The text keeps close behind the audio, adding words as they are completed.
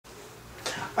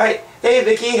Alright, hey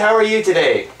Vicky, how are you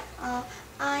today?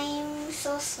 I'm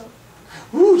so-so.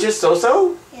 Ooh, just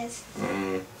so-so? Yes.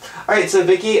 Alright, so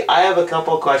Vicky, I have a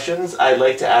couple questions I'd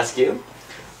like to ask you.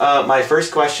 My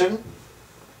first question,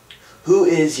 who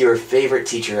is your favorite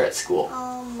teacher at school?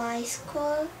 My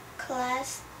school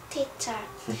class teacher.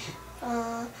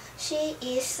 She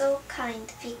is so kind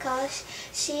because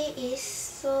she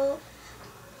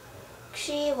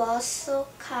was so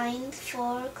kind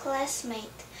for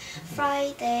classmate.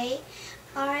 Friday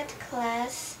art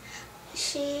class,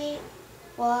 she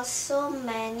was so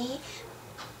many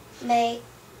make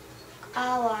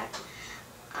hour.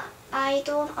 I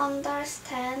don't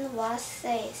understand what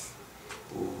says.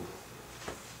 Ooh.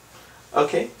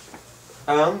 Okay.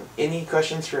 Any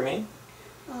questions for me?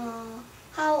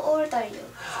 How old are you?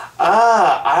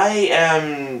 I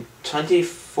am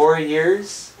 24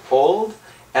 years old,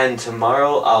 and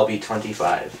tomorrow I'll be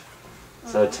 25.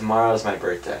 So tomorrow is my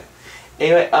birthday.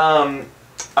 Anyway,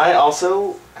 I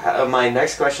also, my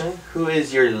next question, who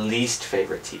is your least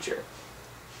favorite teacher?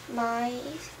 My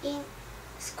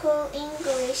school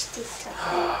English teacher.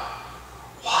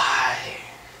 Why?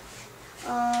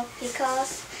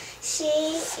 Because she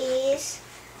is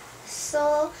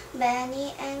so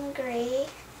many angry,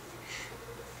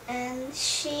 and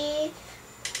she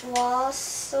was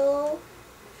so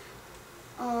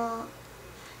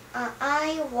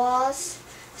I was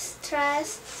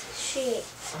stressed.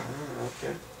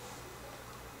 Okay.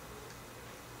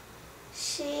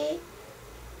 She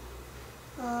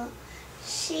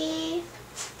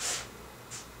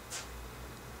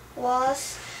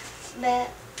was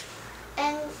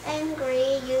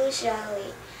angry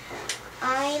usually.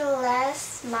 I let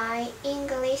my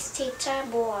English teacher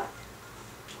bored.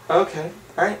 Okay,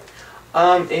 alright.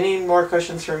 Any more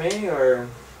questions for me, or?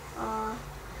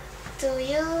 Do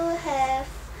you have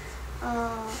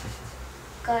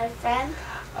girlfriend?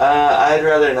 I'd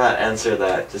rather not answer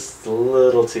that, just a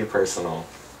little too personal.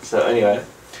 So anyway,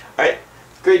 alright,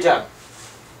 great job.